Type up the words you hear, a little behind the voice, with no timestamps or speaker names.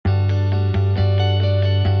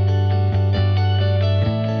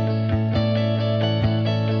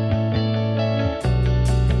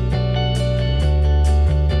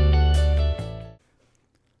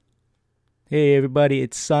Hey everybody,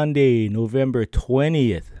 it's Sunday, November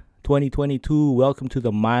 20th, 2022. Welcome to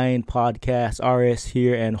the Mind Podcast. RS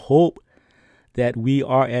here and hope that we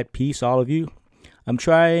are at peace, all of you. I'm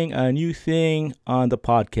trying a new thing on the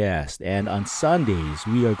podcast, and on Sundays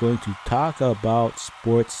we are going to talk about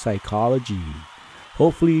sports psychology.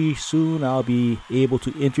 Hopefully soon I'll be able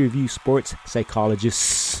to interview sports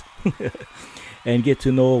psychologists and get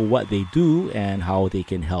to know what they do and how they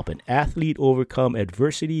can help an athlete overcome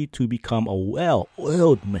adversity to become a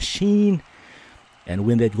well-oiled machine and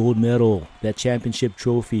win that gold medal, that championship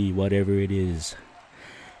trophy, whatever it is.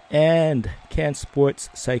 And can sports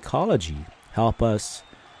psychology help us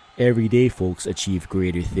everyday folks achieve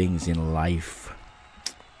greater things in life?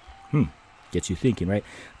 Gets you thinking, right?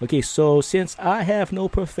 Okay, so since I have no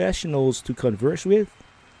professionals to converse with,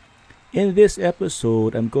 in this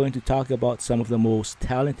episode, I'm going to talk about some of the most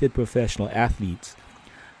talented professional athletes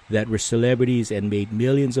that were celebrities and made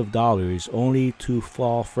millions of dollars only to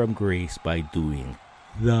fall from grace by doing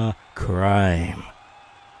the crime.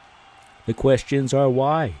 The questions are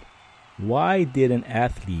why? Why did an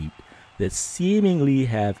athlete that seemingly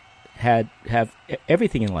have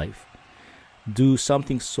everything in life do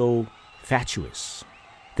something so fatuous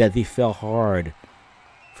that they fell hard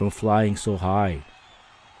from flying so high?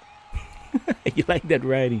 You like that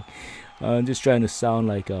writing? I'm just trying to sound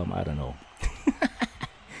like I don't know.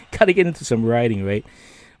 Gotta get into some writing, right?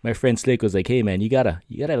 My friend Slick was like, "Hey man, you gotta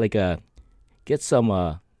like get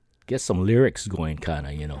some lyrics going,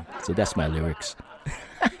 kinda, So that's my lyrics,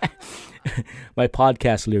 my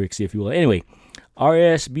podcast lyrics, if you will. Anyway,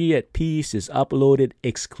 RSB at Peace is uploaded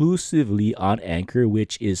exclusively on Anchor,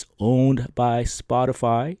 which is owned by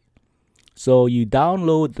Spotify. So you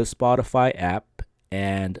download the Spotify app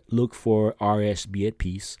and look for RSB at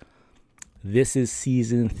Peace. This is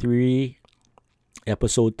season 3,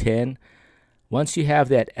 episode 10. Once you have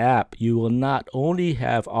that app, you will not only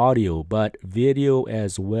have audio, but video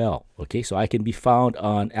as well. Okay, so I can be found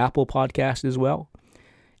on Apple Podcasts as well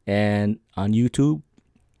and on YouTube.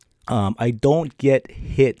 I don't get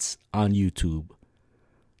hits on YouTube,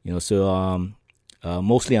 so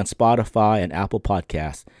mostly on Spotify and Apple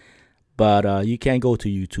Podcasts. But you can go to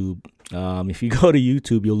YouTube. If you go to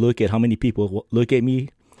YouTube, you'll look at how many people look at me.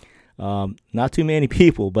 Not too many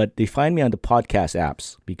people, but they find me on the podcast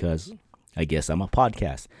apps because I guess I'm a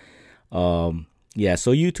podcast. So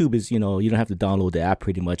YouTube is, you don't have to download the app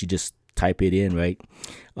pretty much. You just type it in, right?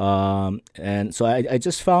 And so I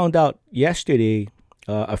just found out yesterday,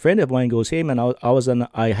 a friend of mine goes, "Hey man,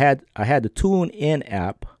 I had the TuneIn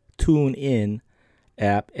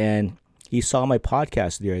app, and he saw my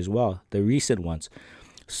podcast there as well, the recent ones.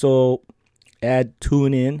 So add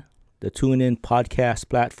TuneIn, the TuneIn podcast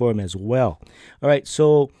platform as well. All right,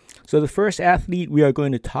 so the first athlete we are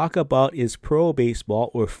going to talk about is pro baseball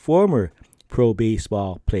or former pro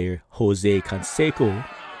baseball player Jose Canseco,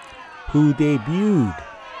 who debuted.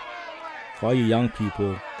 For all you young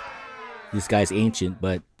people, this guy's ancient,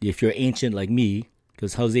 but if you're ancient like me,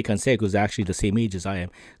 because Jose Canseco is actually the same age as I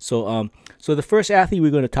am. So the first athlete we're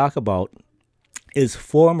going to talk about is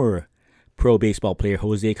former pro baseball player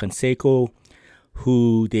Jose Conseco,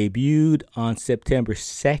 who debuted on September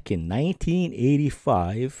 2nd,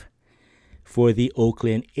 1985 for the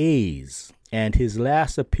Oakland A's. And his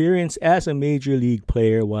last appearance as a major league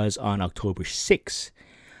player was on October 6,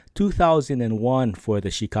 2001 for the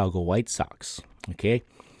Chicago White Sox. Okay.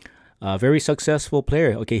 Very successful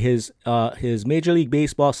player. Okay, his Major League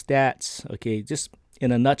Baseball stats, okay, just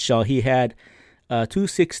in a nutshell, he had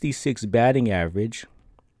 266 batting average.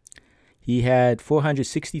 He had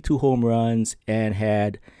 462 home runs and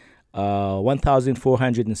had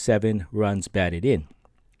 1,407 runs batted in.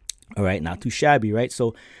 All right, not too shabby, right?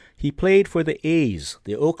 So he played for the A's,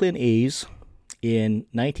 the Oakland A's, in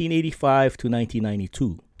 1985 to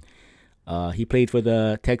 1992. He played for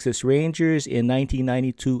the Texas Rangers in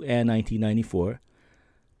 1992 and 1994.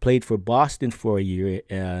 Played for Boston for a year,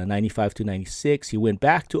 95 to 96. He went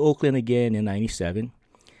back to Oakland again in 97.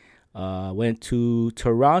 Went to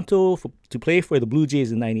Toronto to play for the Blue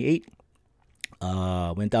Jays in 98.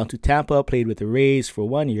 Went down to Tampa, played with the Rays for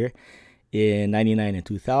 1 year in 99 and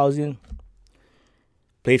 2000.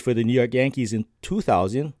 Played for the New York Yankees in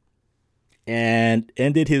 2000. And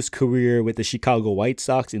ended his career with the Chicago White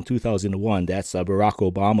Sox in 2001. That's Barack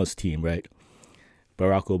Obama's team, right?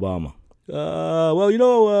 Barack Obama.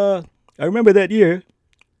 I remember that year.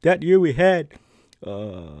 That year we had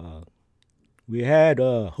Jose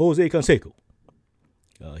Canseco.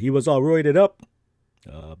 He was all roided up,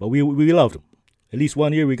 but we loved him. At least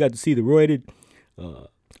 1 year we got to see the roided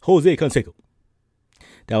Jose Conseco.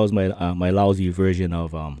 That was my lousy version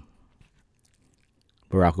of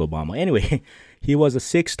Barack Obama. Anyway, he was a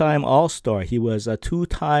 6-time All-Star. He was a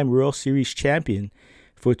 2-time World Series champion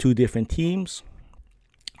for 2 different teams.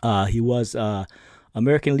 He was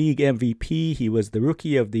American League MVP. He was the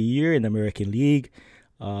Rookie of the Year in the American League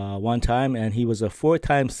one time, and he was a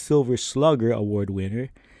 4-time Silver Slugger Award winner.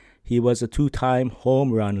 He was a 2-time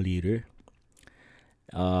home run leader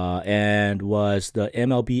and was the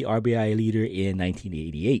MLB RBI leader in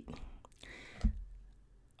 1988.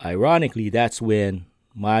 Ironically, that's when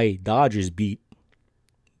my Dodgers beat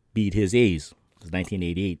his A's. It was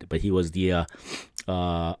 1988, but he was the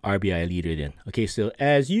RBI leader then. Okay, so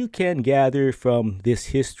as you can gather from this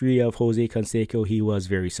history of Jose Canseco, he was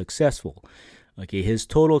very successful. Okay, his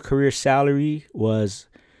total career salary was,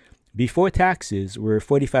 before taxes, were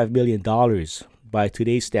 $45 million. By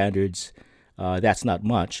today's standards, that's not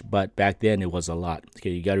much, but back then it was a lot. Okay,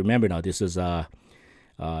 you got to remember now, this is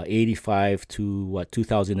 85 to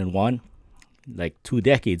 2001, like 2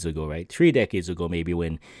 decades ago, right? 3 decades ago, maybe,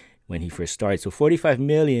 when he first started. So $45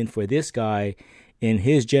 million for this guy in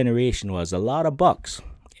his generation was a lot of bucks.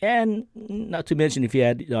 And not to mention if you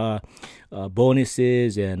had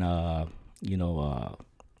bonuses and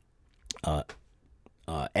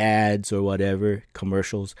ads or whatever,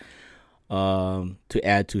 commercials, to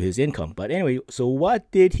add to his income. But anyway, so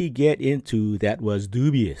what did he get into that was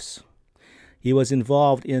dubious? He was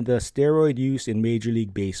involved in the steroid use in Major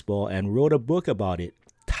League Baseball and wrote a book about it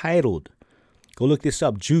titled, go look this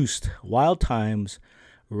up, Juiced, Wild Times,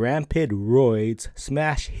 Rampant Roids,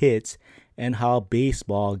 Smash Hits, and How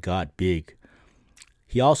Baseball Got Big.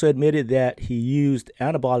 He also admitted that he used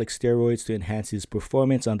anabolic steroids to enhance his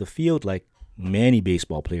performance on the field, like many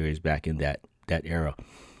baseball players back in that era.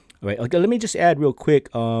 All right, okay, let me just add real quick.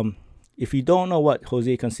 If you don't know what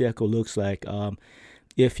Jose Canseco looks like,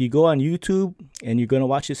 if you go on YouTube and you're going to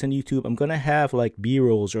watch this on YouTube, I'm going to have like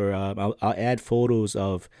B-rolls or I'll add photos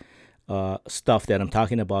of stuff that I'm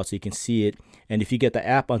talking about so you can see it. And if you get the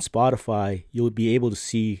app on Spotify, you'll be able to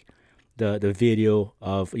see the video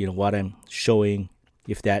of what I'm showing,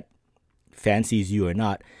 if that fancies you or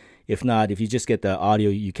not. If not, if you just get the audio,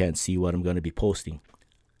 you can't see what I'm going to be posting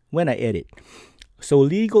when I edit. So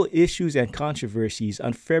legal issues and controversies.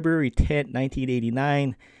 On February 10,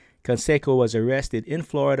 1989, Conseco was arrested in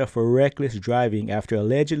Florida for reckless driving after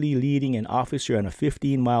allegedly leading an officer on a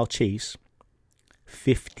 15-mile chase.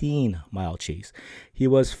 15-mile chase. He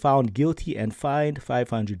was found guilty and fined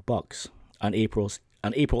 $500. On April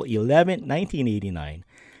 11, 1989,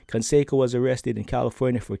 Conseco was arrested in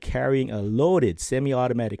California for carrying a loaded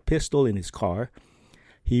semi-automatic pistol in his car.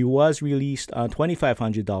 He was released on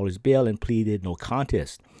 $2,500 bail and pleaded no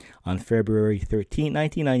contest. On February 13,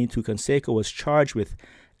 1992, Conseco was charged with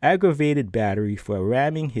aggravated battery for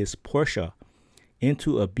ramming his Porsche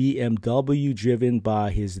into a BMW driven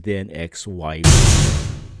by his then ex-wife,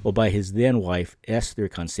 or by his then wife, Esther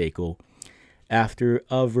Conseco, after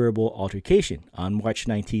a verbal altercation. On March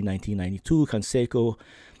 19, 1992, Conseco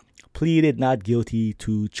pleaded not guilty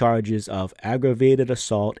to charges of aggravated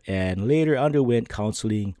assault and later underwent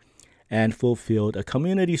counseling and fulfilled a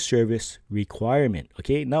community service requirement.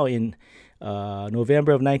 Okay, now in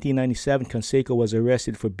November of 1997, Conseco was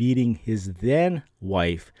arrested for beating his then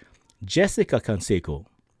wife, Jessica Conseco.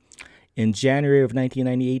 In January of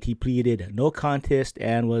 1998, he pleaded no contest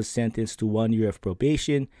and was sentenced to 1 year of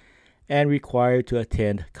probation and required to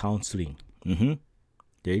attend counseling. There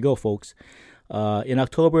you go, folks. In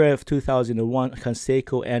October of 2001,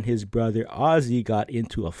 Conseco and his brother Ozzy got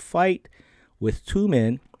into a fight with 2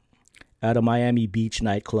 men at a Miami Beach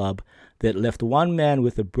nightclub that left one man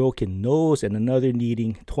with a broken nose and another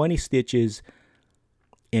needing 20 stitches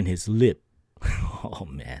in his lip. Oh,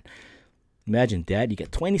 man. Imagine that. You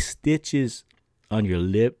get 20 stitches on your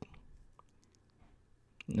lip.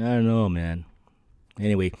 I don't know, man.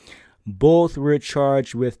 Anyway, both were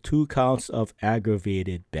charged with 2 counts of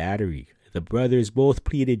aggravated battery. The brothers both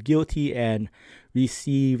pleaded guilty and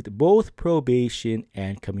received both probation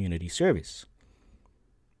and community service.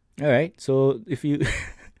 All right, so if you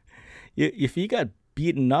if you got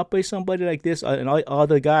beaten up by somebody like this, and all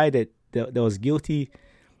the guy that was guilty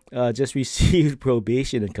just received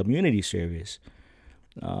probation and community service,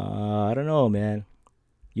 I don't know, man.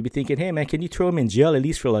 You be thinking, hey, man, can you throw him in jail at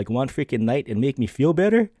least for like one freaking night and make me feel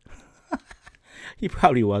better? He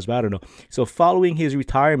probably was, but I don't know. So following his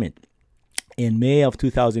retirement in May of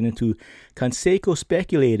 2002, Conseco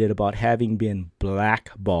speculated about having been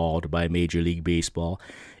blackballed by Major League Baseball.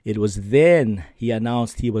 It was then he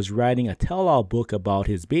announced he was writing a tell-all book about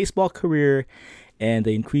his baseball career and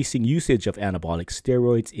the increasing usage of anabolic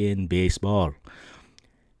steroids in baseball.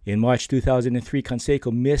 In March 2003,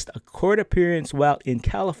 Conseco missed a court appearance while in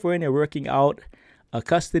California working out a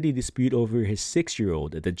custody dispute over his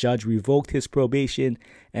 6-year-old. The judge revoked his probation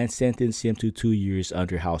and sentenced him to 2 years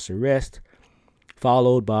under house arrest,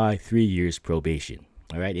 followed by 3 years probation.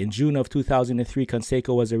 All right. In June of 2003,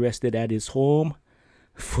 Conseco was arrested at his home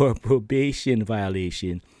for a probation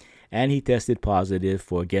violation, and he tested positive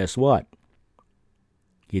for, guess what?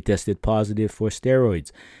 He tested positive for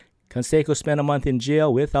steroids. Conseco spent a month in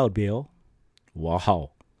jail without bail.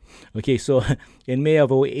 Wow. Okay, so in May of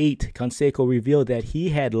 2008, Conseco revealed that he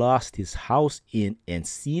had lost his house in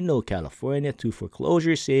Encino, California to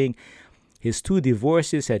foreclosure, saying his 2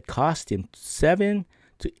 divorces had cost him $7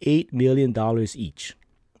 to $8 million each.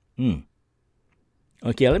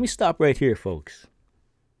 Okay, let me stop right here, folks.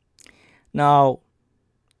 Now,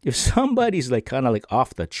 if somebody's like kind of like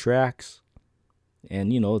off the tracks,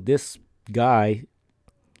 and this guy,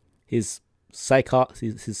 his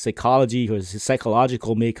psychology or his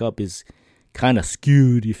psychological makeup is kind of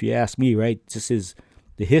skewed, if you ask me, right? Just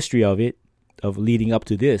the history of it, of leading up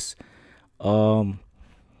to this. I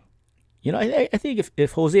think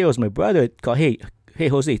if Jose was my brother, I'd call, hey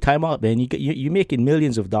Jose, time out, man. You're making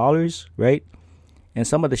millions of dollars, right? And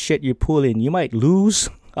some of the shit you're pulling, you might lose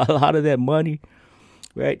a lot of that money,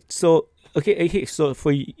 right? So so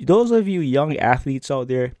for those of you young athletes out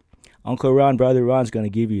there, Uncle Ron, Brother Ron's gonna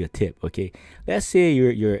give you a tip. Okay, let's say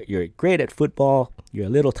you're great at football, you're a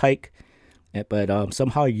little tyke, but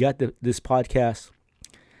somehow you got this podcast.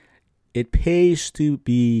 It pays to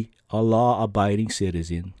be a law-abiding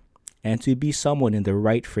citizen and to be someone in the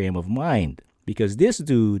right frame of mind, because this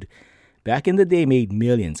dude back in the day made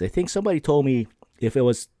millions. I think somebody told me if it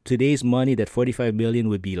was today's money, that 45 million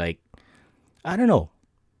would be like, I don't know,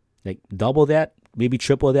 like double that, maybe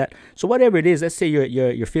triple that. So whatever it is, let's say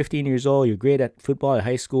you're 15 years old, you're great at football at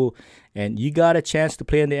high school, and you got a chance to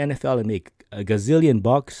play in the NFL and make a gazillion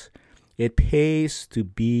bucks. It pays to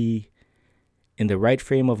be in the right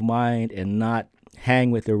frame of mind and not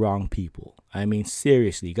hang with the wrong people. I mean,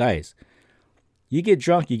 seriously, guys, you get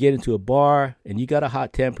drunk, you get into a bar, and you got a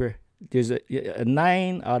hot temper. There's a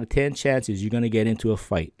 9 out of 10 chances you're going to get into a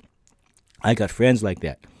fight. I got friends like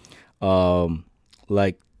that.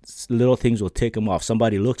 Like little things will tick them off.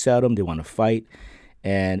 Somebody looks at them, they want to fight.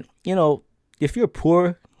 And, if you're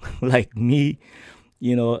poor like me,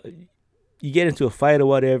 you get into a fight or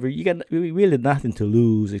whatever, you got really nothing to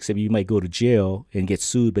lose except you might go to jail and get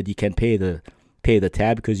sued, but you can't pay the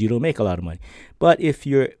tab because you don't make a lot of money. But if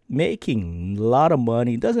you're making a lot of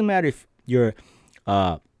money, it doesn't matter if you're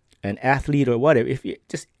an athlete or whatever, if you're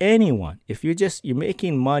just anyone, if you're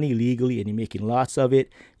making money legally and you're making lots of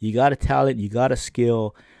it, you got a talent, you got a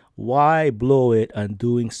skill, why blow it on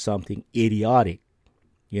doing something idiotic?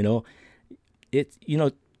 These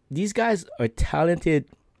guys are talented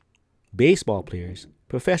baseball players,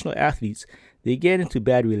 professional athletes. They get into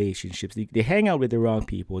bad relationships. They hang out with the wrong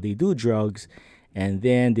people. They do drugs, and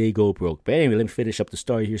then they go broke. But anyway, let me finish up the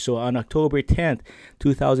story here. So on October 10th,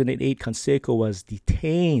 2008, Conseco was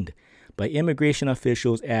detained by immigration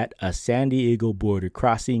officials at a San Diego border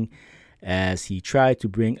crossing as he tried to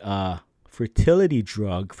bring a fertility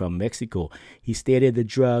drug from Mexico. He stated the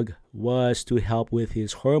drug was to help with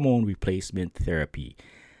his hormone replacement therapy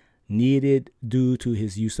needed due to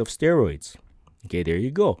his use of steroids. Okay, there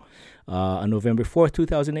you go. On November 4th,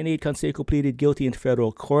 2008, Conseco pleaded guilty in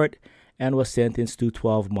federal court and was sentenced to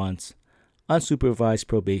 12 months unsupervised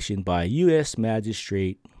probation by U.S.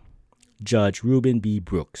 Magistrate Judge Reuben B.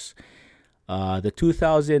 Brooks. The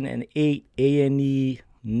 2008 A&E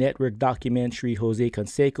network documentary Jose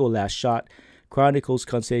Conseco Last Shot chronicles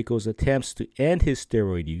Conseco's attempts to end his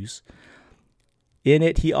steroid use. In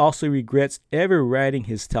it, he also regrets ever writing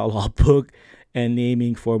his tell-all book and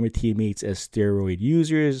naming former teammates as steroid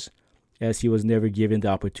users, as he was never given the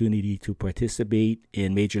opportunity to participate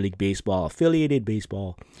in Major League Baseball affiliated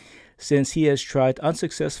baseball, since he has tried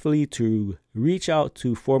unsuccessfully to reach out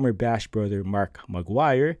to former Bash brother Mark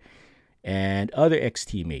McGwire and other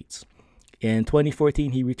ex-teammates. In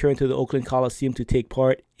 2014, he returned to the Oakland Coliseum to take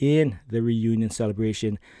part in the reunion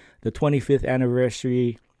celebration, the 25th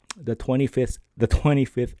anniversary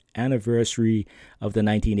of the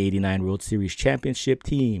 1989 World Series championship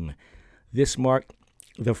team. This marked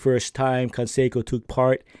the first time Conseco took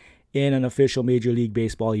part in an official Major League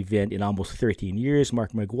Baseball event in almost 13 years.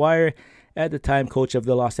 Mark McGwire, at the time coach of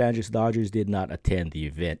the Los Angeles Dodgers, did not attend the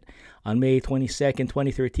event. On May 22nd,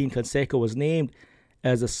 2013, Conseco was named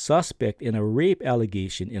as a suspect in a rape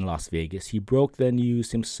allegation in Las Vegas. He broke the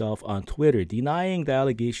news himself on Twitter, denying the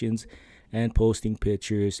allegations and posting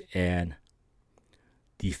pictures and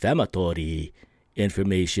defamatory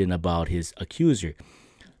information about his accuser.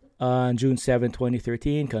 On June 7,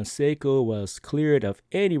 2013, Conseco was cleared of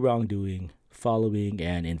any wrongdoing following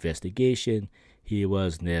an investigation, he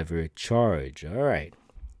was never charged. All right.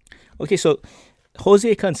 Okay, so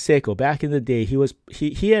Jose Canseco, back in the day,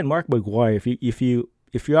 he and Mark McGuire. If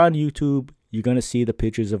you're on YouTube, you're gonna see the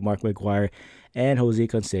pictures of Mark McGuire and Jose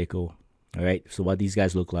Canseco. All right, so what these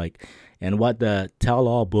guys look like and what the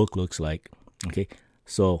tell-all book looks like. Okay,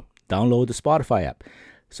 so download the Spotify app.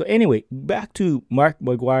 So anyway, back to Mark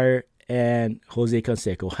McGuire and Jose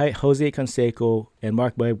Canseco. Jose Canseco and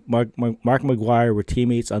Mark McGuire were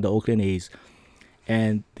teammates on the Oakland As,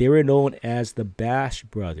 and they were known as the Bash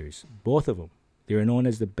Brothers. Both of them. They were known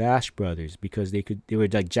as the Bash Brothers because they were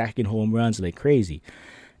like jacking home runs like crazy,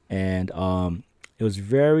 and it was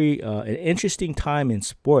very an interesting time in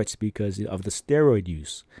sports because of the steroid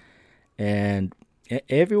use. And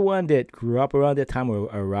everyone that grew up around that time or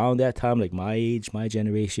around that time, like my age, my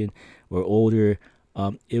generation, or older,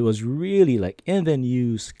 it was really like in the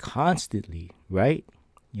news constantly, right?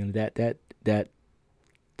 You know, that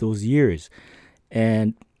those years.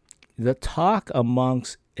 And the talk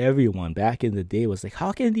amongst everyone back in the day was like,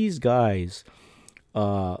 how can these guys,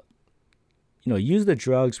 use the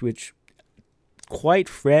drugs, which quite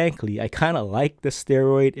frankly, I kind of like the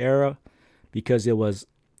steroid era because it was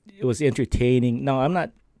entertaining. Now, I'm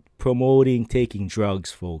not promoting taking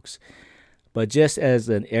drugs, folks, but just as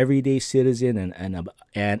an everyday citizen and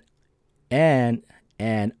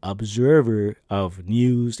an observer of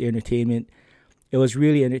news, entertainment, it was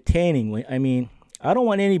really entertaining. I mean, I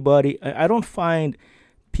don't find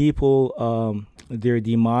people their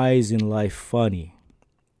demise in life funny.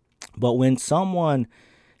 But when someone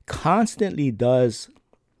constantly does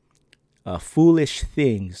foolish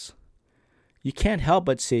things, you can't help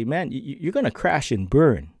but say, man, you're going to crash and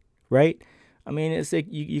burn, right? I mean, it's like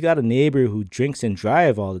you got a neighbor who drinks and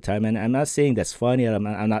drive all the time. And I'm not saying that's funny.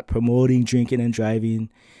 I'm not promoting drinking and driving.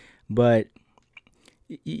 But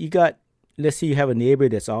you got, let's say you have a neighbor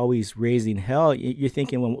that's always raising hell. You're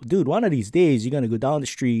thinking, well, dude, one of these days you're going to go down the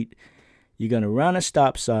street. You're going to run a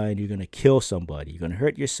stop sign. You're going to kill somebody. You're going to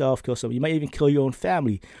hurt yourself, kill somebody. You might even kill your own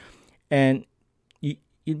family. And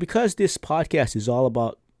because this podcast is all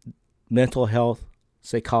about mental health,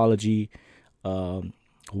 psychology,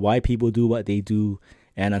 why people do what they do.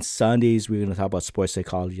 And on Sundays, we're going to talk about sports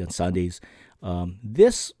psychology on Sundays.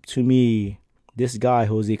 This, to me, this guy,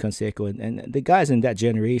 Jose Conseco, and the guys in that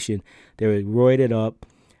generation, they were roided up.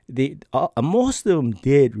 Most of them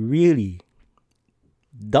did really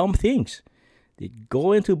dumb things. They'd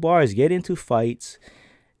go into bars, get into fights,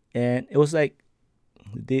 and it was like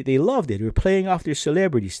they loved it. They were playing off their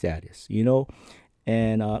celebrity status,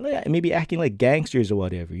 and maybe acting like gangsters or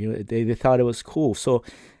whatever. They thought it was cool. So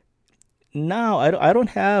now I don't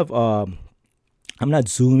have I'm not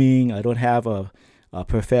Zooming. I don't have a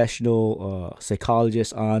professional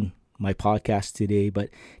psychologist on my podcast today, but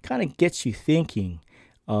kind of gets you thinking,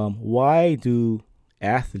 why do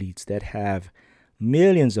athletes that have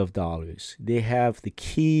millions of dollars, they have the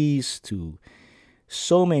keys to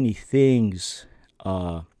so many things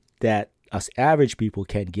that us average people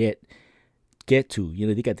can get to,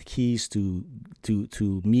 they got the keys to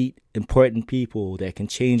meet important people that can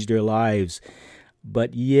change their lives,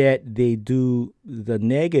 but yet they do the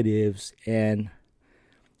negatives and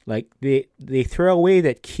like they throw away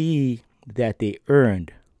that key that they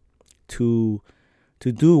earned to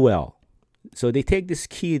do well. So they take this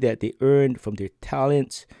key that they earned from their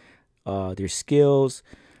talents, their skills,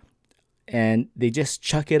 and they just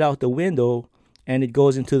chuck it out the window and it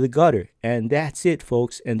goes into the gutter. And that's it,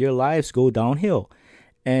 folks. And their lives go downhill.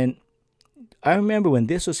 And I remember when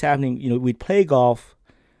this was happening, we'd play golf,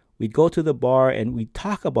 we'd go to the bar, and we'd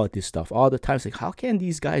talk about this stuff all the time. It's like, how can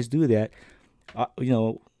these guys do that?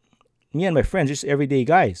 Me and my friends, just everyday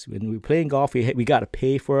guys, when we were playing golf, we got to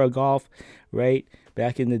pay for our golf, right?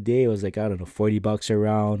 Back in the day, it was like, I don't know, $40 a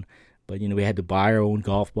round. But, we had to buy our own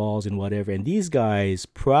golf balls and whatever. And these guys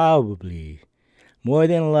probably, more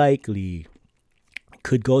than likely,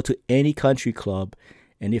 could go to any country club.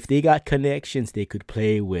 And if they got connections, they could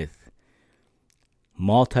play with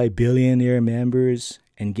multi-billionaire members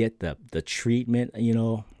and get the treatment,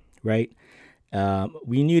 right?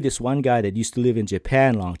 We knew this one guy that used to live in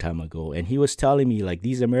Japan a long time ago. And he was telling me, like,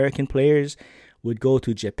 these American players would go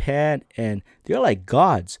to Japan and they're like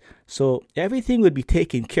gods. So everything would be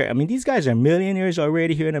taken care of. I mean, these guys are millionaires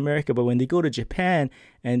already here in America, but when they go to Japan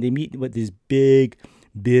and they meet with these big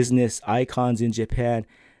business icons in Japan,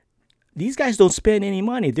 these guys don't spend any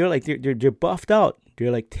money. They're like, they're buffed out. They're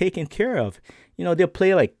like taken care of. They'll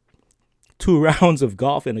play like 2 rounds of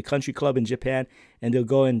golf in a country club in Japan, and they'll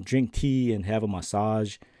go and drink tea and have a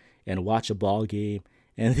massage and watch a ball game.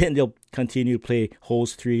 And then they'll continue to play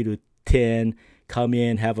holes 3 to 10, come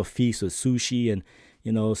in, have a feast with sushi, and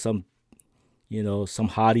some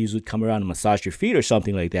hotties would come around and massage your feet or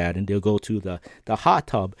something like that, and they'll go to the hot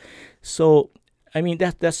tub. So I mean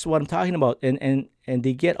that's what I'm talking about, and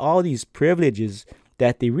they get all these privileges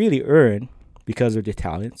that they really earn because of their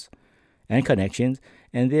talents and connections,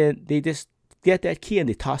 and then they just get that key and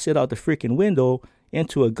they toss it out the freaking window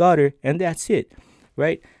into a gutter, and that's it,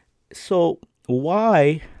 right? So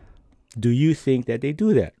why do you think that they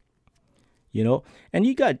do that? And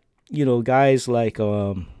you got guys like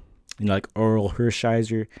like Earl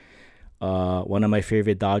Hershiser, one of my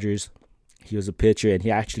favorite Dodgers. He was a pitcher, and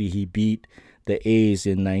he beat the A's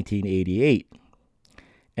in 1988.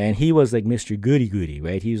 And he was like Mr. Goody Goody,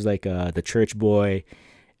 right? He was like the church boy.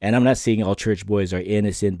 And I'm not saying all church boys are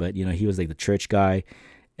innocent, but, he was like the church guy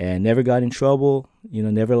and never got in trouble,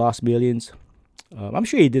 never lost millions. I'm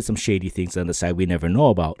sure he did some shady things on the side we never know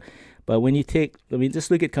about. But when you just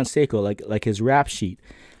look at Conseco, like his rap sheet,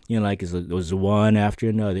 like it was one after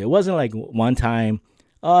another. It wasn't like one time,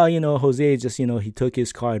 Jose just, he took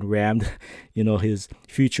his car and rammed, his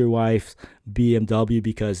future wife's BMW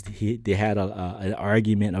because they had an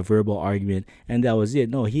argument, a verbal argument, and that was it.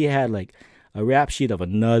 No, he had like a rap sheet of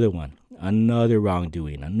another one, another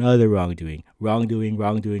wrongdoing,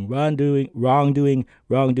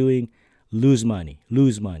 lose money.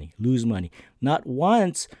 Not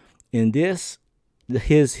once in his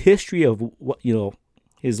history of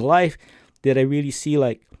his life did I really see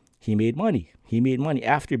like he made money. He made money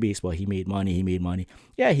after baseball. He made money.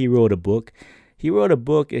 Yeah, he wrote a book. He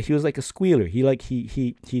was like a squealer.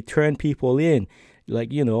 He turned people in. Like,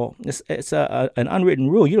 it's an unwritten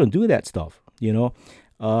rule. You don't do that stuff,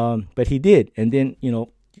 but he did. And then, I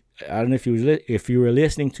don't know if you were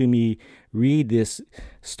listening to me read this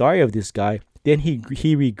story of this guy, then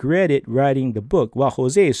he regretted writing the book. Well,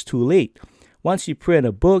 Jose, it's too late. Once you print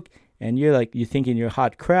a book and you're thinking you're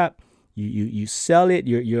hot crap, you sell it.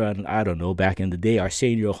 You're on, I don't know, back in the day,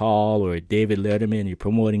 Arsenio Hall or David Letterman. You're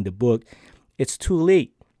promoting the book. It's too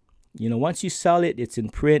late. Once you sell it, it's in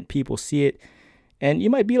print. People see it. And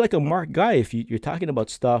you might be like a Mark Guy if you're talking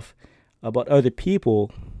about stuff about other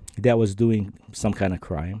people that was doing some kind of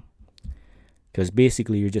crime. Because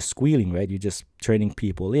basically you're just squealing, right? You're just turning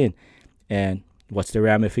people in. And what's the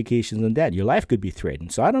ramifications on that? Your life could be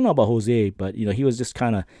threatened. So I don't know about Jose, but, he was just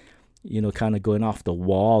kind of going off the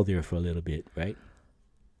wall there for a little bit, right?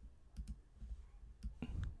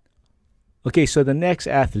 Okay, so the next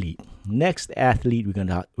athlete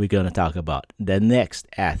we're gonna talk about. The next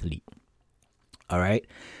athlete. All right.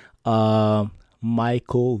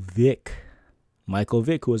 Michael Vick. Michael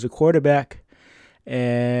Vick, who was a quarterback.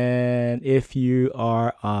 And if you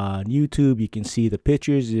are on YouTube, you can see the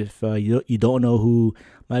pictures. If you don't know who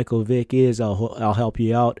Michael Vick is, I'll help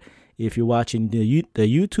you out. If you're watching the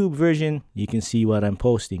YouTube version, you can see what I'm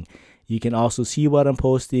posting. You can also see what I'm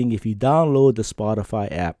posting if you download the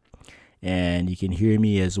Spotify app. And you can hear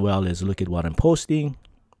me as well as look at what I'm posting.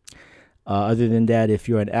 Other than that, if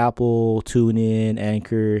you're on Apple, TuneIn,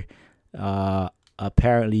 Anchor,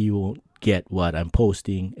 apparently you won't get what I'm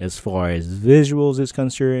posting as far as visuals is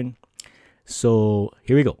concerned. So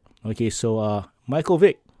here we go. Okay, so Michael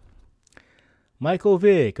Vick.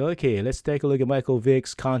 Okay, let's take a look at Michael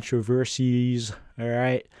Vick's controversies. All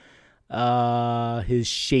right. His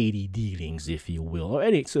shady dealings, if you will.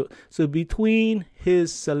 Alright, so between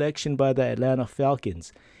his selection by the Atlanta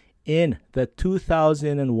Falcons in the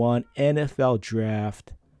 2001 NFL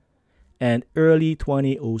Draft and early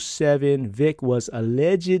 2007, Vick was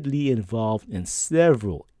allegedly involved in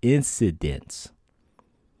several incidents.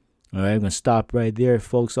 All right, I'm going to stop right there,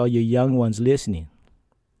 folks. All you young ones listening.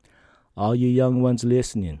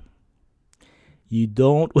 You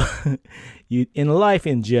don't, in life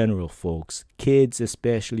in general, folks, kids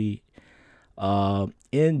especially,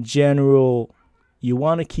 in general, you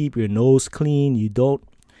want to keep your nose clean. You don't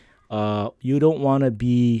want to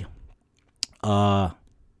be,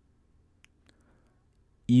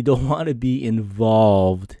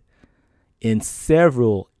 involved in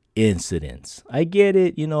several incidents. I get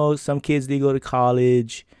it. Some kids, they go to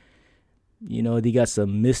college, they got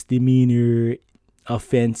some misdemeanor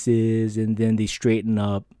offenses and then they straighten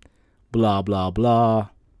up, blah, blah, blah,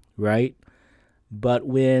 right? But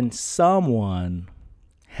when someone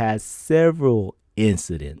has several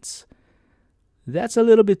incidents, that's a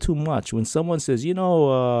little bit too much. When someone says,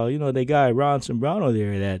 the guy Ron Sombrano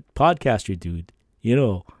there, that podcaster dude,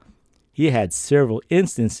 he had several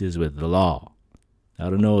instances with the law.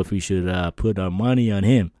 I don't know if we should put our money on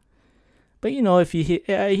him. But, if he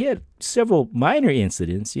had several minor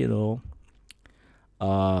incidents,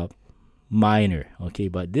 minor, okay?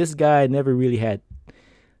 But this guy never really had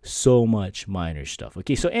so much minor stuff.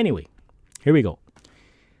 Okay, so anyway, here we go.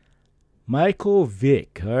 Michael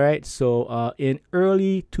Vick. All right, so in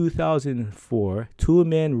early 2004, two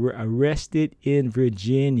men were arrested in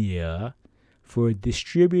Virginia for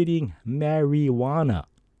distributing marijuana.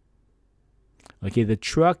 Okay, the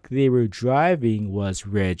truck they were driving was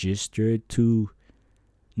registered to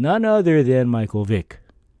none other than Michael Vick.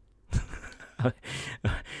 All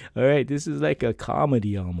right, this is like a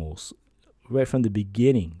comedy almost, right from the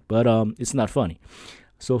beginning, but it's not funny.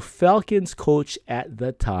 So Falcons coach at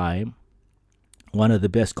the time, one of the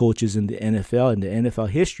best coaches in the NFL, in the NFL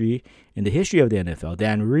history, in the history of the NFL,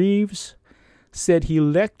 Dan Reeves, said he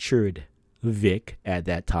lectured Vick at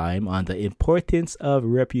that time on the importance of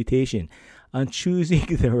reputation, on choosing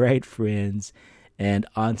the right friends, and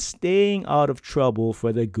on staying out of trouble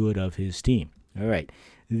for the good of his team. All right,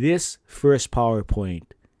 this first PowerPoint,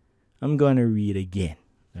 I'm going to read again.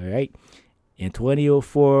 All right. In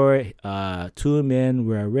 2004, two men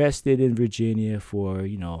were arrested in Virginia for,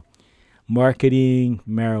 marketing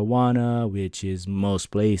marijuana, which is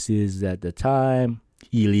most places at the time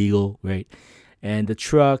illegal, right? And the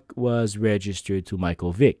truck was registered to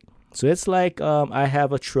Michael Vick. So it's like I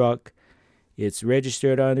have a truck. It's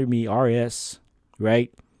registered under me, RS,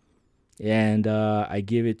 right? And I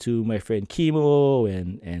give it to my friend Kimo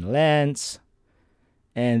and Lance.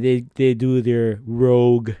 And they do their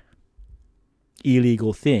rogue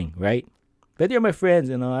illegal thing, right? But they're my friends,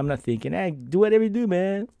 I'm not thinking, hey, do whatever you do,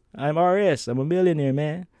 man. I'm RS. I'm a millionaire,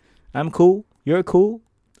 man. I'm cool. You're cool.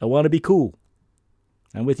 I want to be cool.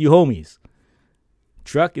 I'm with you homies.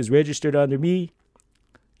 Truck is registered under me.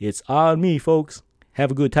 It's on me, folks.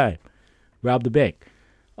 Have a good time. Rob the bank.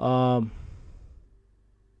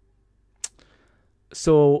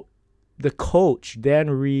 So the coach, Dan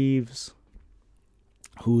Reeves,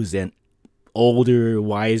 who's an older,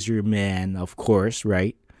 wiser man, of course,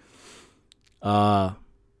 right?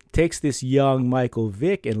 Takes this young Michael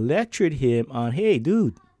Vick and lectured him on, hey,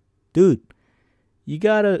 dude, you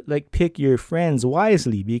gotta pick your friends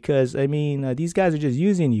wisely, because these guys are just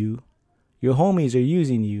using you. Your homies are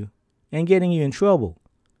using you and getting you in trouble.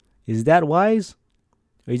 Is that wise?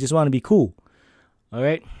 Or you just want to be cool? All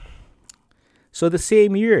right. So the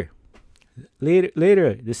same year,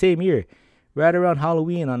 later the same year, right around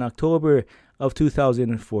Halloween on October of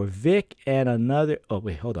 2004, Vick and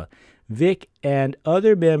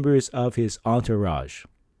other members of his entourage.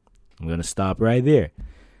 I'm going to stop right there.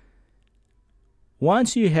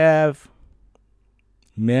 Once you have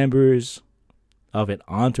members of an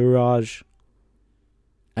entourage,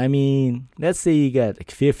 let's say you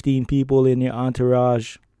got 15 people in your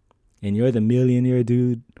entourage and you're the millionaire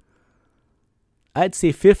dude. I'd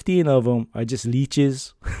say 15 of them are just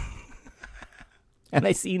leeches. And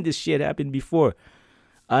I've seen this shit happen before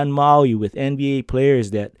on Maui with NBA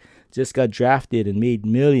players that just got drafted and made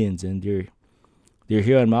millions, and they're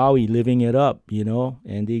here on Maui living it up,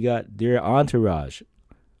 and they got their entourage,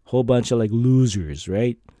 whole bunch of losers,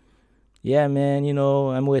 right? Yeah, man,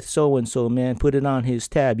 I'm with so and so, man. Put it on his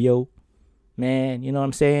tab, yo, man. You know what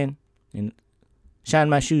I'm saying? And shine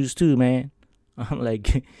my shoes too, man. I'm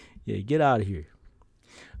like, yeah, get out of here.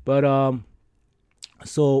 But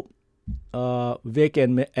so Vick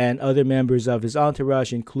and other members of his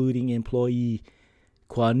entourage, including employee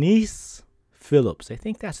Quanice Phillips, I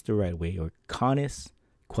think that's the right way, or Quanice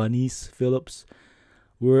Phillips,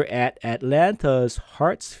 were at Atlanta's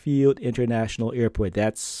Hartsfield International Airport.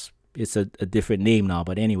 It's a different name now,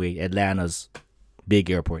 but anyway, Atlanta's big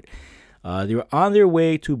airport. They were on their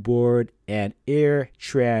way to board an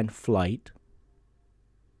AirTran flight,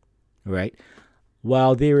 right?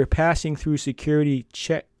 While they were passing through security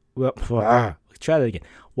check. Try that again.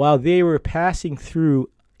 While they were passing through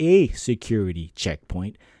a security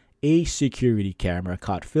checkpoint, a security camera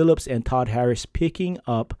caught Phillips and Todd Harris picking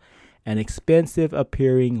up an expensive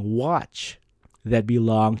appearing watch that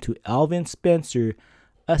belonged to Alvin Spencer,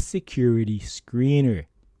 a security screener.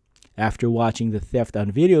 After watching the theft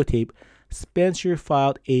on videotape, Spencer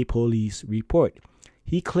filed a police report.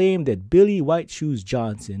 He claimed that Billy White Shoes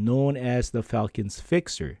Johnson, known as the Falcons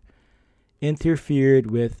fixer, interfered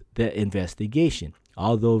with the investigation.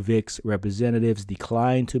 Although Vick's representatives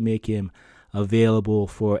declined to make him available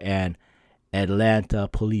for an Atlanta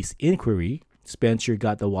police inquiry, Spencer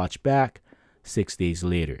got the watch back 6 days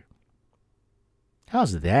later.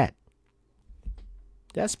 How's that?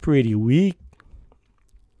 That's pretty weak,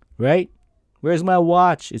 right? Where's my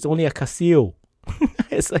watch? It's only a Casio.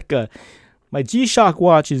 It's like my G-Shock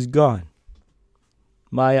watch is gone.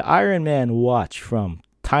 My Iron Man watch from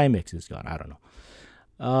Timex is gone. I don't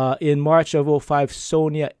know. In March of 2005,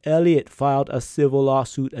 Sonia Elliott filed a civil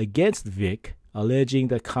lawsuit against Vick, alleging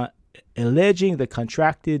the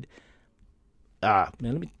contracted. Man,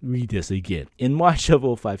 let me read this again. In March of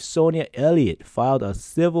 2005, Sonia Elliott filed a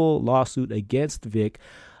civil lawsuit against Vick,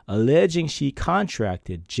 alleging she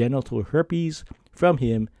contracted genital herpes from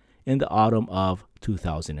him in the autumn of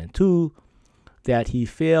 2002, that he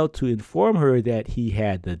failed to inform her that he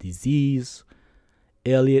had the disease.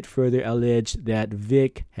 Elliott further alleged that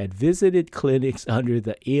Vick had visited clinics under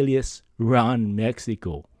the alias Ron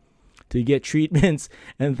Mexico to get treatments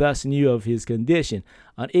and thus knew of his condition.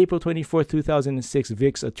 On April 24, 2006,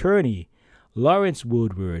 Vick's attorney, Lawrence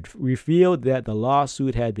Woodward, revealed that the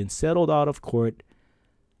lawsuit had been settled out of court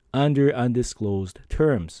under undisclosed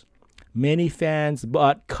terms. Many fans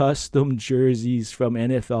bought custom jerseys from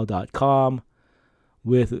NFL.com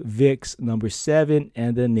with Vick's number 7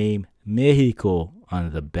 and the name Mexico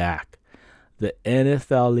on the back. The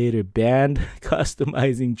NFL later banned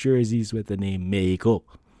customizing jerseys with the name Mexico.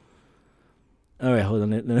 All right, hold on.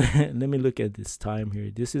 Let me look at this time here.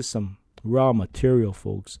 This is some raw material,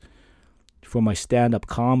 folks, for my stand-up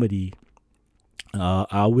comedy.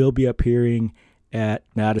 I will be appearing at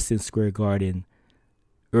Madison Square Garden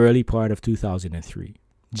early part of 2003.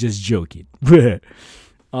 Just joking.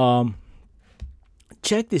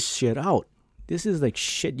 Check this shit out. This is like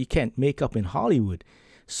shit you can't make up in Hollywood.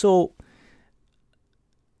 So,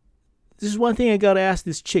 this is one thing I gotta ask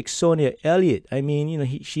this chick, Sonia Elliott. I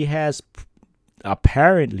mean, she has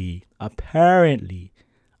apparently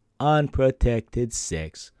unprotected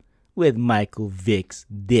sex with Michael Vick's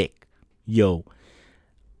dick. Yo,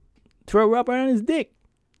 throw a rubber on his dick,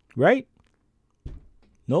 right?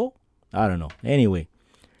 No? I don't know. Anyway,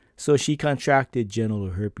 so she contracted genital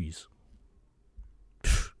herpes.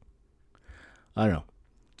 I don't know.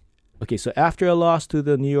 Okay, so after a loss to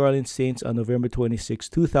the New Orleans Saints on November 26,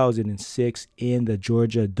 2006 in the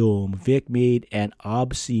Georgia Dome, Vick made an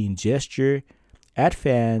obscene gesture at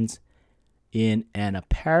fans in an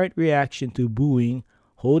apparent reaction to booing,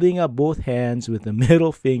 holding up both hands with the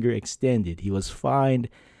middle finger extended. He was fined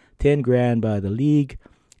 $10,000 by the league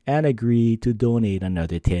and agreed to donate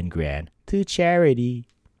another $10,000 to charity.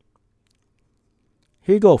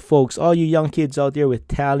 Here you go, folks. All you young kids out there with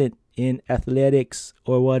talent in athletics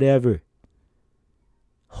or whatever,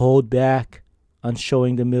 hold back on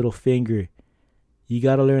showing the middle finger. You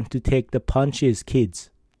got to learn to take the punches, kids.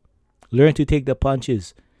 Learn to take the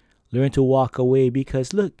punches. Learn to walk away,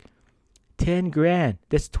 because look, $10,000,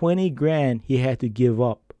 that's $20,000 he had to give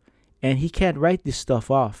up. And he can't write this stuff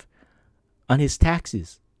off on his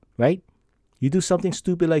taxes, right? You do something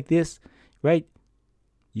stupid like this, right?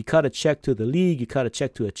 You cut a check to the league, you cut a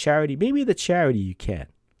check to a charity. Maybe the charity you can,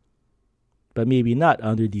 but maybe not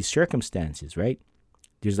under these circumstances, right?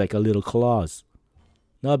 There's like a little clause.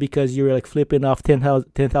 No, because you're like flipping off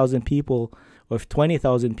 10,000 people or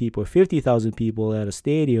 20,000 people or 50,000 people at a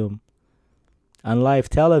stadium on live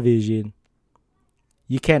television.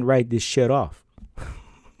 You can't write this shit off.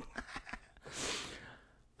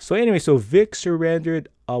 So anyway, so Vick surrendered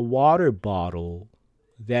a water bottle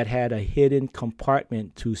that had a hidden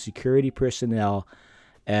compartment to security personnel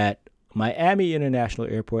at Miami International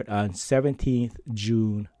Airport on 17th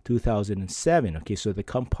June 2007. Okay, so the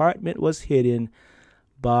compartment was hidden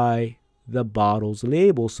by the bottle's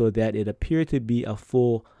label so that it appeared to be a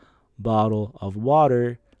full bottle of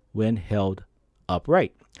water when held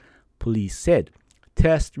upright. Police said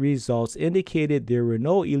test results indicated there were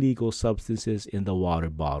no illegal substances in the water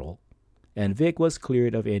bottle, and Vick was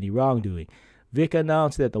cleared of any wrongdoing. Vick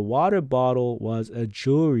announced that the water bottle was a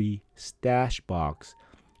jewelry stash box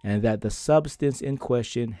and that the substance in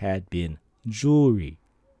question had been jewelry.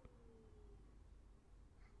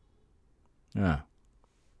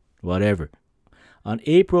 Whatever. On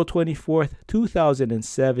April 24th,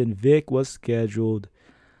 2007, Vick was scheduled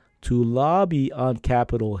to lobby on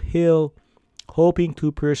Capitol Hill, hoping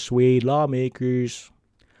to persuade lawmakers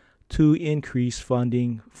to increase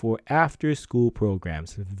funding for after-school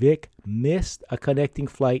programs. Vick missed a connecting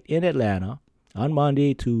flight in Atlanta on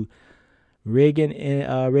Monday to Reagan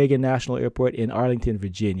National Airport in Arlington,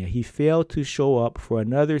 Virginia. He failed to show up for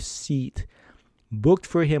another seat booked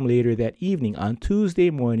for him later that evening. On Tuesday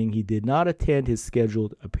morning, he did not attend his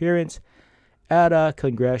scheduled appearance at a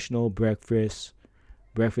congressional breakfast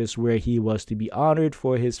where he was to be honored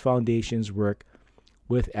for his foundation's work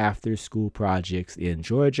with after-school projects in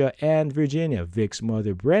Georgia and Virginia. Vick's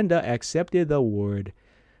mother, Brenda, accepted the award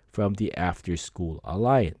from the After School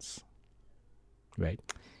Alliance. Right.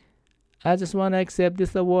 I just want to accept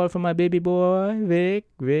this award for my baby boy, Vick,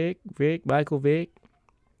 Michael Vick.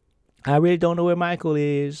 I really don't know where Michael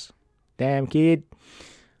is. Damn kid.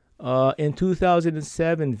 In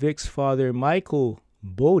 2007, Vick's father, Michael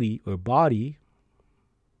Body,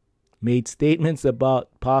 made statements about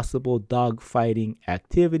possible dogfighting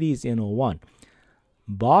activities in '01.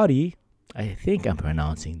 Body, I think I'm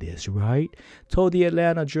pronouncing this right, told the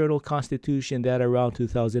Atlanta Journal-Constitution that around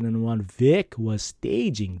 2001, Vick was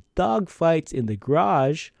staging dogfights in the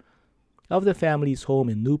garage of the family's home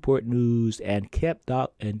in Newport News and kept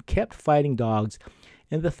fighting dogs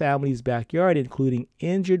in the family's backyard, including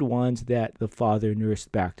injured ones that the father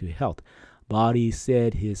nursed back to health. Body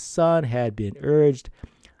said his son had been urged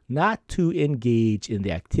not to engage in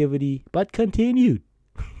the activity, but continued.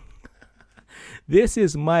 This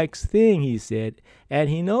is Mike's thing, he said, and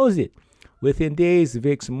he knows it. Within days,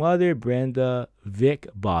 Vick's mother, Brenda Vick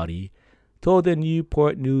Body, told the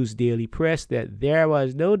Newport News Daily Press that there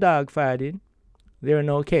was no dog fighting. There were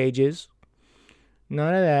no cages.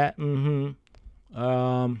 None of that.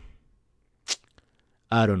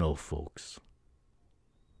 I don't know, folks.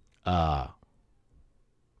 Enough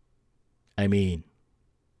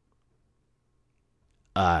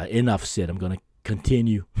said. I'm going to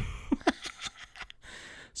continue.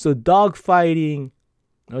 So dogfighting.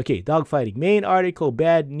 Okay, dogfighting. Main article,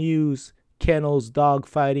 bad news, kennels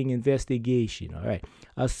dogfighting investigation. All right.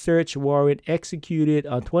 A search warrant executed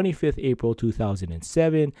on 25th April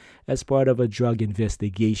 2007 as part of a drug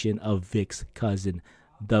investigation of Vick's cousin,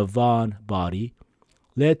 Devon Body,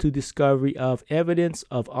 led to discovery of evidence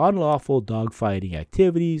of unlawful dogfighting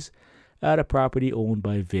activities at a property owned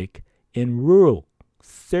by Vick in rural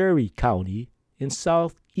Surry County in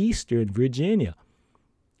southeastern Virginia,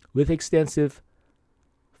 with extensive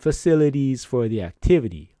facilities for the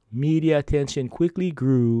activity. Media attention quickly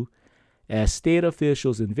grew as state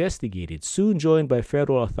officials investigated, soon joined by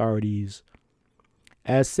federal authorities.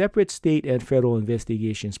 As separate state and federal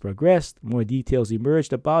investigations progressed, more details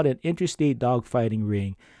emerged about an interstate dogfighting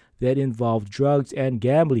ring that involved drugs and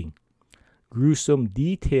gambling. Gruesome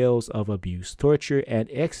details of abuse, torture,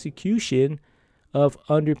 and execution of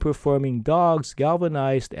underperforming dogs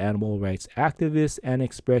galvanized animal rights activists and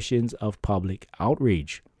expressions of public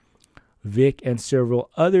outrage. Vick and several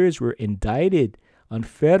others were indicted on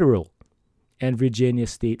federal and Virginia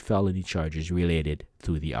state felony charges related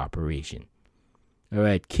to the operation. All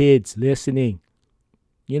right, kids listening,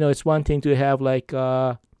 it's one thing to have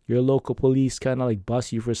your local police kind of like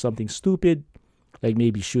bust you for something stupid, like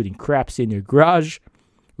maybe shooting craps in your garage,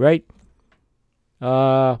 right?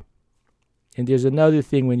 And there's another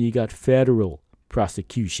thing when you got federal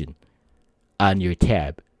prosecution on your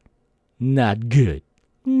tab. Not good.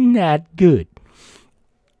 Not good.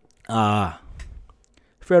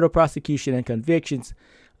 Federal prosecution and convictions.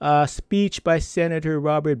 Speech by Senator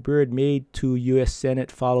Robert Byrd made to U.S.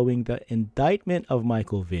 Senate following the indictment of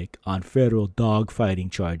Michael Vick on federal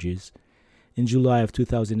dogfighting charges. In July of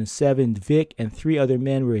 2007, Vick and 3 other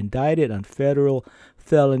men were indicted on federal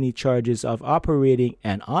felony charges of operating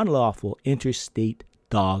an unlawful interstate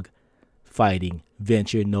dog fighting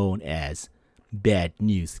venture known as Bad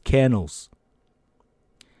News Kennels.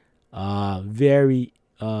 Very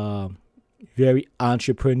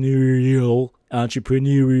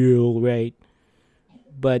entrepreneurial, right?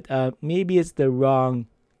 But maybe it's the wrong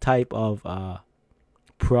type of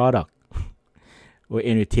product or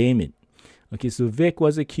entertainment. Okay, so Vick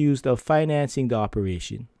was accused of financing the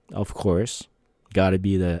operation, of course. Got to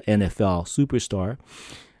be the NFL superstar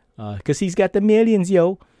because he's got the millions,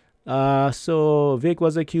 yo. So Vick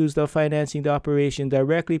was accused of financing the operation,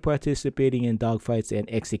 directly participating in dogfights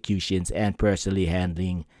and executions, and personally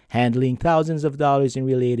handling thousands of dollars in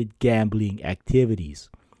related gambling activities.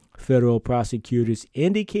 Federal prosecutors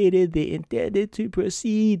indicated they intended to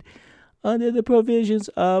proceed under the provisions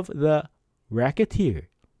of the Racketeer,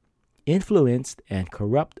 Influenced, and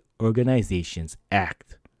Corrupt Organizations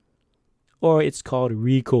Act. Or it's called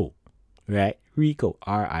RICO, right? RICO,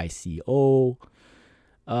 R-I-C-O.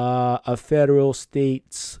 A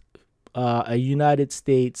United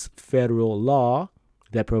States federal law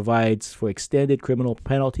that provides for extended criminal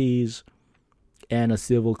penalties and a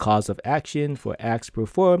civil cause of action for acts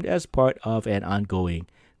performed as part of an ongoing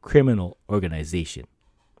criminal organization.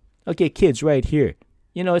 Okay, kids, right here.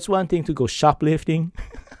 It's one thing to go shoplifting,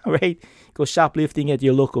 right? Go shoplifting at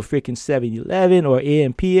your local freaking 7-Eleven or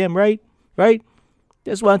AM/PM, right? Right?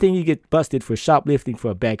 That's one thing you get busted for shoplifting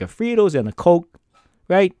for a bag of Fritos and a Coke,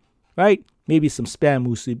 right? Right? Maybe some Spam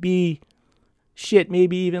musubi. Shit,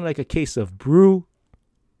 maybe even like a case of brew.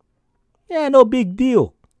 Yeah, no big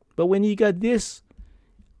deal. But when you got this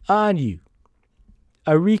on you,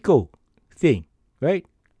 a RICO thing, right?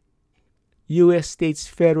 U.S. states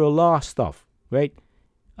federal law stuff, right?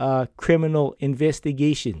 Criminal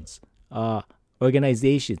investigations,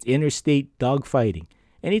 organizations, interstate dogfighting.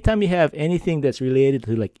 Anytime you have anything that's related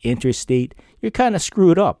to like interstate, you're kind of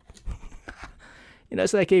screwed up.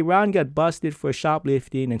 It's like, hey, Ron got busted for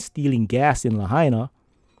shoplifting and stealing gas in Lahaina.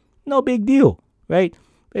 No big deal, right?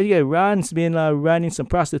 But yeah, Ron's been running some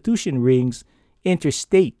prostitution rings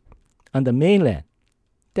interstate on the mainland.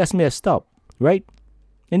 That's messed up, right?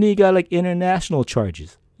 And then you got like international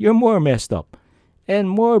charges. You're more messed up. And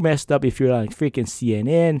more messed up if you're like freaking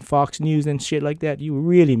CNN, Fox News, and shit like that. You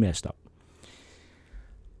really messed up.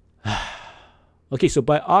 Okay, so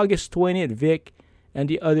by August 20th, Vick and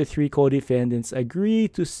the other 3 co-defendants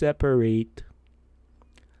agreed to separate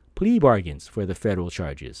plea bargains for the federal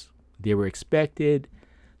charges. They were expected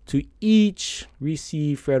to each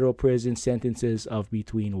receive federal prison sentences of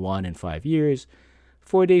between 1 and 5 years.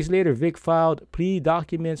 4 days later, Vick filed plea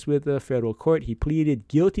documents with the federal court. He pleaded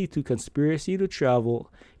guilty to conspiracy to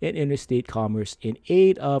travel in interstate commerce in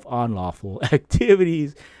aid of unlawful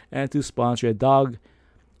activities and to sponsor a dog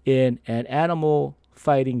in an animal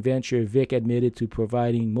fighting venture. Vick admitted to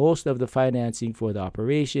providing most of the financing for the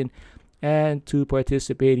operation and to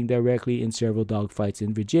participating directly in several dog fights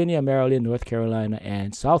in Virginia, Maryland, North Carolina,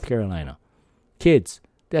 and South Carolina. Kids,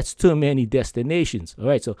 that's too many destinations. All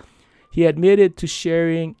right, so he admitted to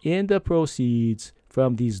sharing in the proceeds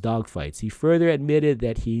from these dog fights. He further admitted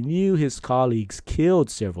that he knew his colleagues killed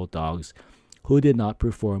several dogs who did not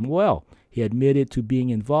perform well. He admitted to being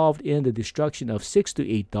involved in the destruction of 6 to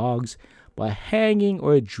 8 dogs by hanging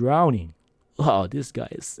or drowning. Oh, this guy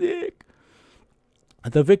is sick.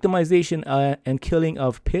 The victimization and killing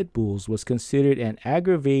of pit bulls was considered an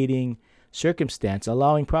aggravating circumstance,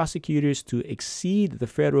 allowing prosecutors to exceed the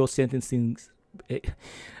federal sentencing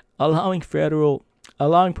allowing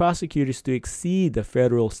prosecutors to exceed the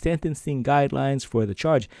federal sentencing guidelines for the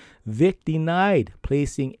charge. Vick denied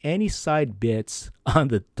placing any side bets on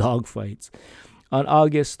the dogfights. On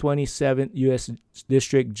August 27th, U.S.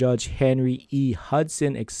 District Judge Henry E.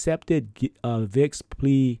 Hudson accepted Vick's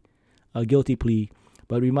guilty plea,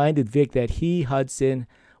 but reminded Vick that Hudson,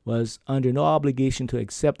 was under no obligation to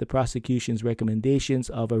accept the prosecution's recommendations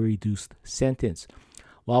of a reduced sentence.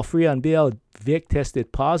 While free on bail, Vick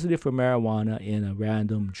tested positive for marijuana in a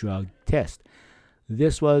random drug test.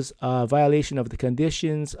 This was a violation of the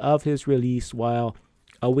conditions of his release while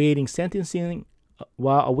awaiting sentencing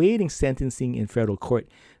in federal court.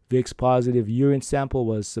 Vick's positive urine sample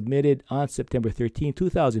was submitted on September 13,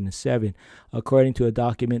 2007, according to a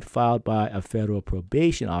document filed by a federal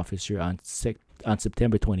probation officer on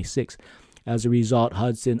September 26. As a result,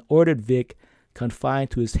 Hudson ordered Vick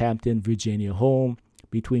confined to his Hampton, Virginia home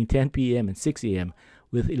between 10 p.m. and 6 a.m.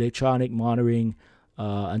 with electronic monitoring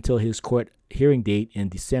until his court hearing date in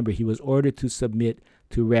December. He was ordered to submit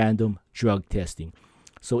to random drug testing.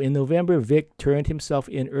 So in November, Vick turned himself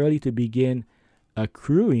in early to begin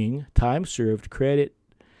accruing time served credit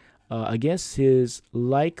against his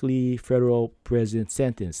likely federal prison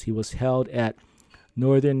sentence. He was held at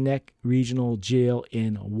Northern Neck Regional Jail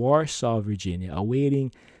in Warsaw, Virginia,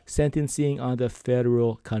 awaiting sentencing on the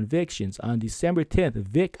federal convictions. On December 10th,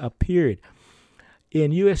 Vick appeared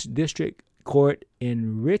in U.S. District Court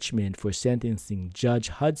in Richmond for sentencing. Judge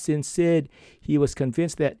Hudson said he was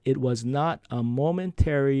convinced that it was not a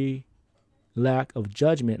momentary lack of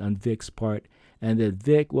judgment on Vick's part and that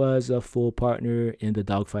Vick was a full partner in the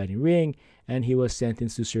dogfighting ring, and he was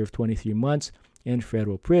sentenced to serve 23 months in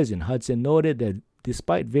federal prison. Hudson noted that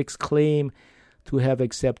despite Vick's claim to have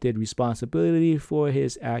accepted responsibility for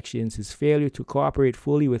his actions, his failure to cooperate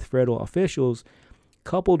fully with federal officials,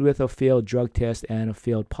 coupled with a failed drug test and a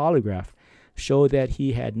failed polygraph, showed that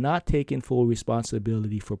he had not taken full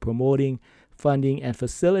responsibility for promoting, funding, and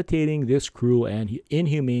facilitating this cruel and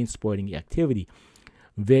inhumane sporting activity.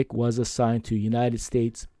 Vick was assigned to United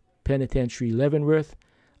States Penitentiary Leavenworth,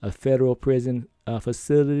 a federal prison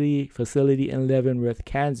facility in Leavenworth,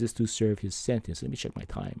 Kansas, to serve his sentence. Let me check my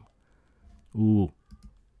time. Ooh,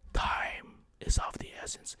 time is of the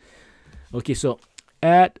essence. Okay, so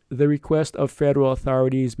at the request of federal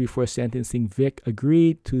authorities before sentencing, Vick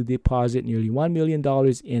agreed to deposit nearly $1 million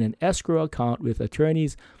in an escrow account with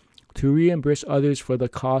attorneys to reimburse others for the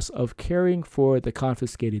cost of caring for the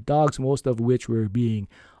confiscated dogs, most of which were being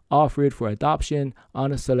offered for adoption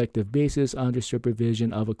on a selective basis under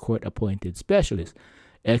supervision of a court-appointed specialist.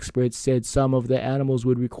 Experts said some of the animals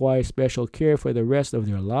would require special care for the rest of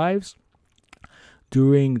their lives.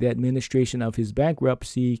 During the administration of his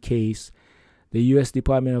bankruptcy case, the U.S.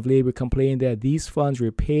 Department of Labor complained that these funds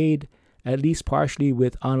were paid at least partially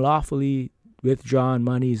with unlawfully withdrawn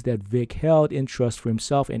monies that Vick held in trust for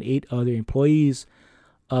himself and 8 other employees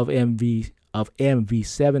of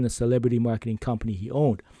MV7, a celebrity marketing company he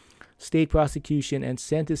owned. State prosecution and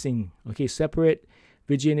sentencing. Okay, separate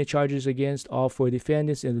Virginia charges against all 4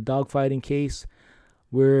 defendants in the dogfighting case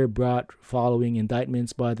were brought following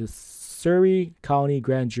indictments by the Surrey County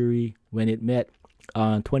Grand Jury when it met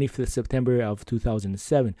on 25th September of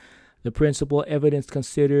 2007. The principal evidence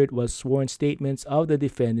considered was sworn statements of the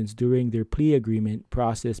defendants during their plea agreement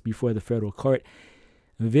process before the federal court.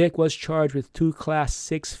 Vick was charged with 2 Class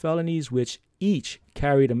 6 felonies, which each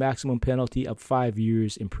carried a maximum penalty of 5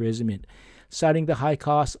 years imprisonment. Citing the high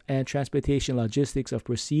cost and transportation logistics of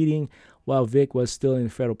proceeding while Vick was still in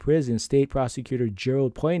federal prison, State Prosecutor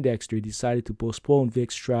Gerald Poindexter decided to postpone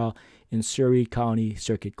Vick's trial in Surrey County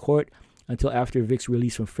Circuit Court until after Vick's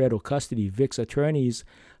release from federal custody. Vick's attorneys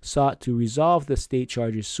sought to resolve the state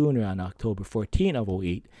charges sooner on October 14 of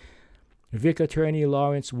 2008. Vick attorney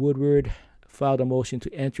Lawrence Woodward filed a motion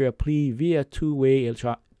to enter a plea via two-way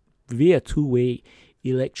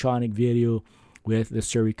electronic video with the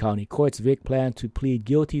Surrey County courts. Vick planned to plead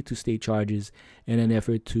guilty to state charges in an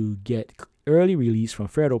effort to get early release from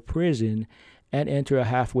federal prison and enter a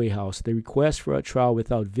halfway house. The request for a trial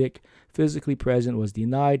without Vick physically present was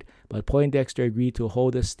denied, but Poindexter agreed to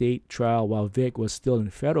hold a state trial while Vick was still in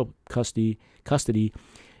federal custody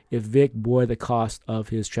if Vick bore the cost of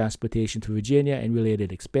his transportation to Virginia and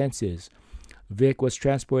related expenses. Vick was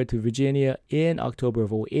transported to Virginia in October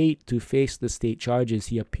of 2008 to face the state charges.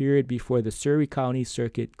 He appeared before the Surrey County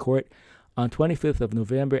Circuit Court on 25th of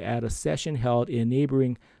November at a session held in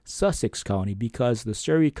neighboring Sussex County because the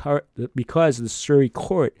Surrey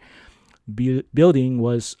Court building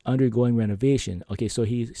was undergoing renovation. Okay, so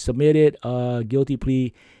he submitted a guilty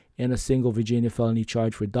plea in a single Virginia felony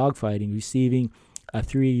charge for dogfighting, receiving a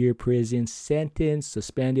 3-year prison sentence,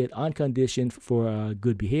 suspended on condition for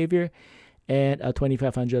good behavior, and a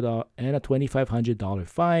 $2,500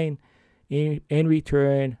 fine. In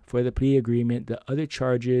return for the plea agreement, the other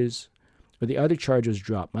charges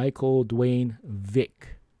dropped. Michael Dwayne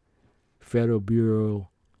Vick, Federal Bureau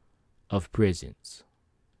of Prisons,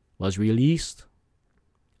 was released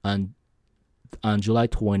on July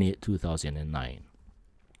 20th, 2009.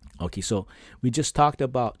 Okay, so we just talked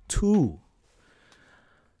about 2.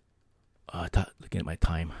 Looking at my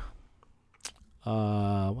time.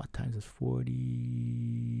 What time is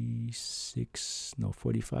it?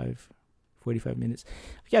 45 minutes.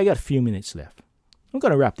 Yeah, I got a few minutes left. I'm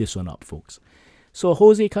going to wrap this one up, folks. So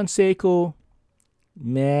Jose Conseco,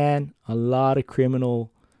 man, a lot of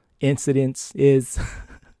criminal incidents is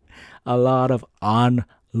a lot of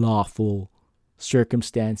unlawful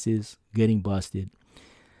circumstances getting busted.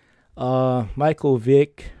 Michael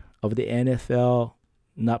Vick of the NFL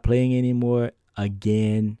not playing anymore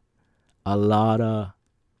again. A lot of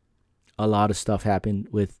stuff happened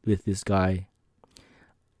with this guy,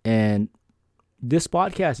 and this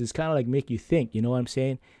podcast is kind of like make you think, you know what I'm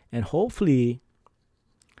saying? And hopefully,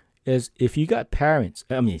 as if you got parents,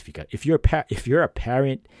 if you're a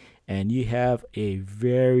parent and you have a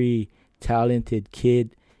very talented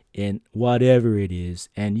kid in whatever it is,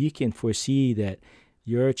 and you can foresee that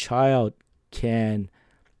your child can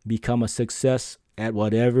become a success at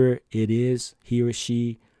whatever it is he or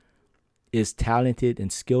she is talented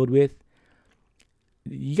and skilled with,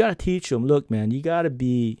 you got to teach them, look, man, you got to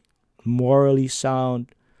be morally sound.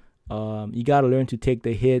 You got to learn to take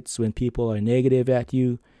the hits when people are negative at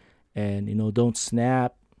you, and, don't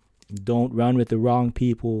snap, don't run with the wrong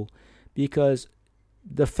people, because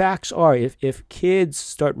the facts are, if kids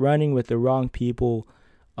start running with the wrong people,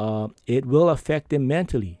 it will affect them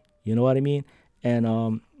mentally. You know what I mean?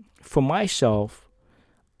 And for myself,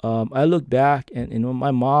 I look back and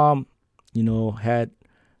my mom,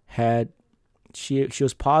 she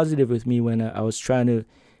was positive with me when I was trying to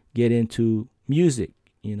get into music.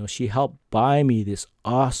 She helped buy me this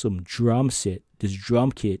awesome drum set, this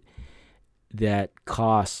drum kit that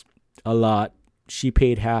cost a lot. She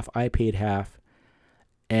paid half, I paid half,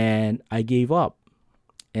 and I gave up.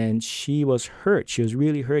 And she was hurt. She was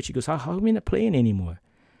really hurt. She goes, how are we not playing anymore?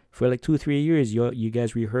 For like 2-3 years, you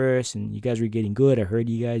guys rehearsed and you guys were getting good. I heard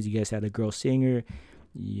you guys had a girl singer.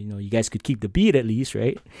 You guys could keep the beat at least,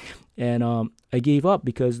 right? And I gave up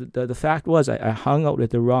because the fact was I hung out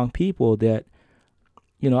with the wrong people that,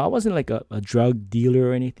 I wasn't like a drug dealer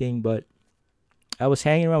or anything, but I was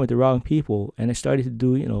hanging around with the wrong people, and I started to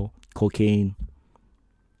do, cocaine.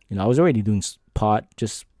 I was already doing pot,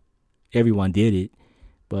 just everyone did it,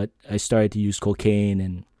 but I started to use cocaine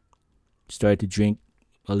and started to drink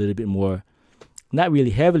a little bit more. Not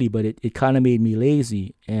really heavily, but it kind of made me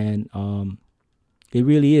lazy, and it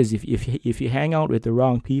really is. If you hang out with the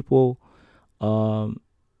wrong people,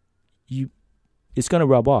 it's gonna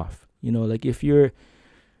rub off. Like if you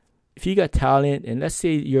got talent, and let's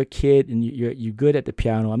say you're a kid and you're good at the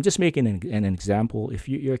piano. I'm just making an example. If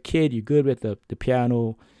you're a kid, you're good with the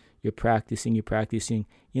piano, you're practicing.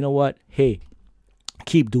 You know what? Hey,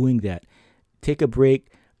 keep doing that. Take a break,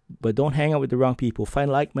 but don't hang out with the wrong people.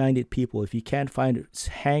 Find like-minded people. If you can't find it,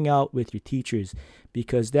 hang out with your teachers,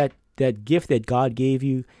 because that gift that God gave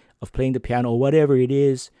you of playing the piano or whatever it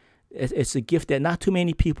is, it's a gift that not too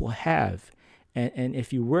many people have. And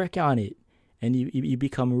if you work on it and you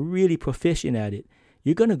become really proficient at it,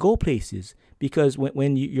 you're going to go places, because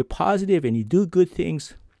when you're positive and you do good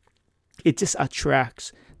things, it just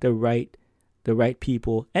attracts the right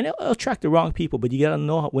people, and it'll attract the wrong people, but you got to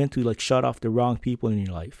know when to like shut off the wrong people in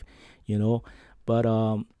your life, you know. But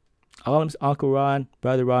Uncle Ron,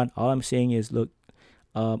 Brother Ron, all I'm saying is, look,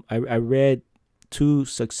 I read 2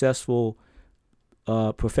 successful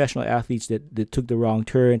professional athletes that took the wrong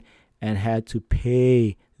turn and had to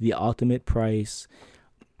pay the ultimate price,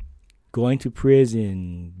 going to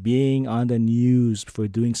prison, being on the news for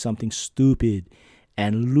doing something stupid,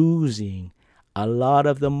 and losing a lot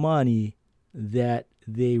of the money that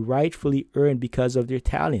they rightfully earned because of their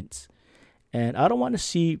talents. And I don't want to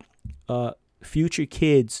see future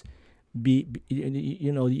kids be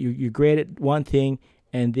you're great at one thing,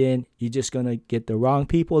 and then you're just going to get the wrong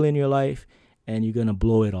people in your life and you're going to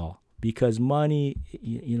blow it all, because money,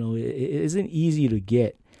 it isn't easy to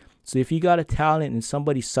get. So if you got a talent and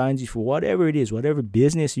somebody signs you for whatever it is, whatever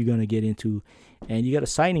business you're going to get into, and you got a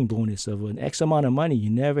signing bonus of an X amount of money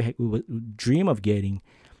you never would dream of getting,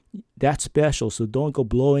 that's special. So don't go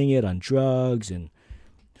blowing it on drugs and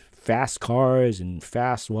fast cars and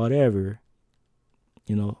fast whatever.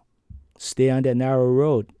 Stay on that narrow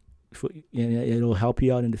road. It'll help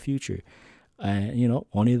you out in the future. And,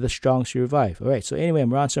 only the strong survive. All right. So anyway,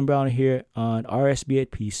 I'm Ron Brown here on RSB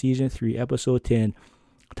at Peace, Season 3, Episode 10,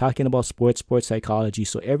 talking about sports psychology.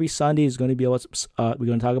 So every Sunday is going to be about, we're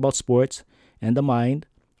going to talk about sports and the mind,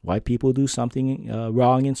 why people do something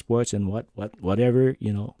wrong in sports, and whatever,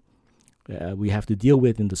 we have to deal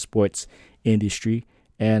with in the sports industry.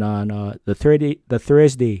 And on the Thursday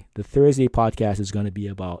podcast is going to be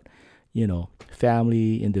about,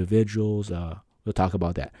 family, individuals. We'll talk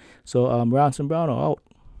about that. So Ron Brown out.